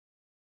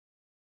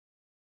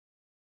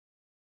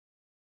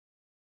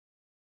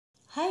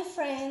Hi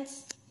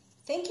friends,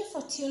 thank you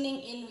for tuning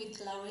in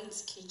with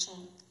Lauren's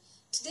Kitchen.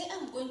 Today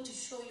I'm going to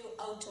show you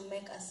how to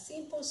make a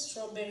simple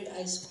strawberry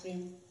ice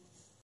cream.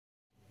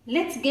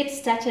 Let's get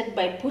started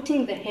by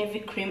putting the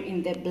heavy cream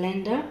in the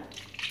blender.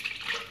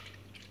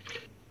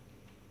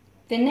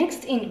 The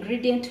next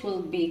ingredient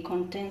will be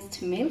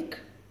condensed milk,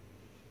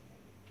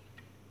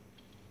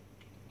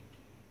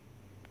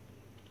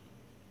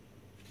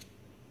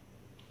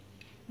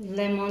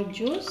 lemon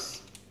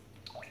juice,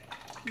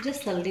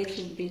 just a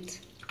little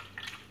bit,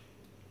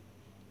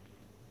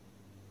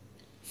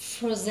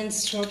 frozen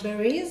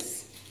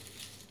strawberries,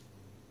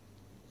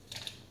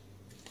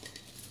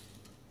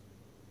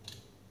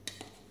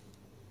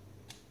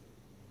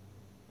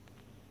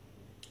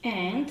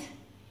 and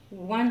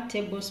 1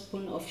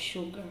 tablespoon of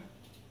sugar.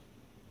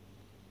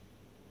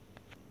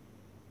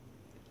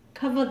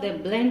 Cover the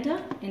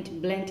blender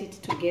and blend it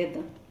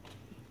together.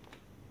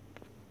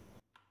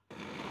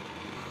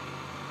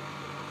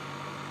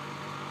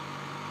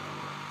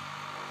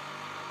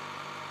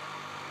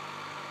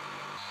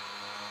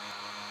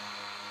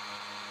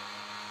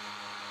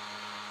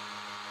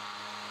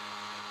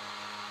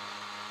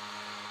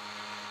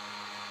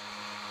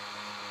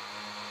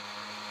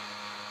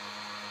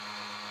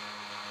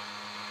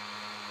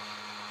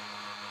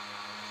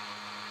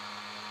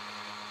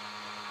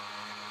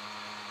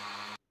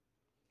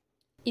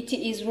 It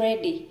is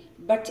ready,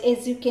 but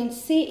as you can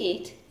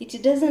see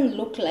it doesn't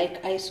look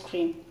like ice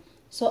cream.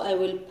 So I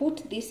will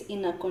put this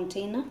in a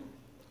container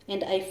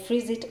and I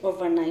freeze it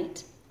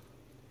overnight.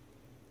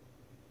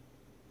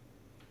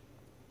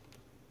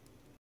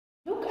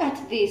 Look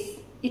at this.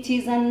 It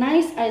is a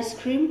nice ice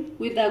cream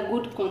with a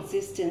good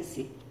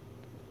consistency.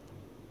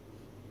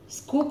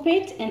 Scoop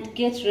it and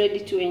get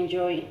ready to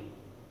enjoy.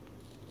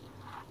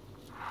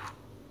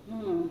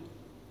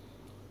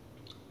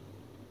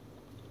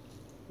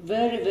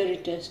 Very, very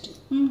tasty.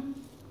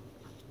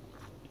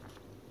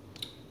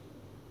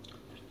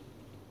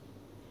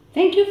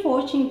 Thank you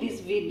for watching this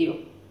video.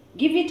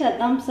 Give it a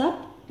thumbs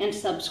up and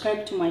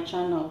subscribe to my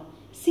channel.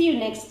 See you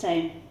next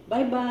time.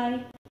 Bye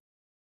bye.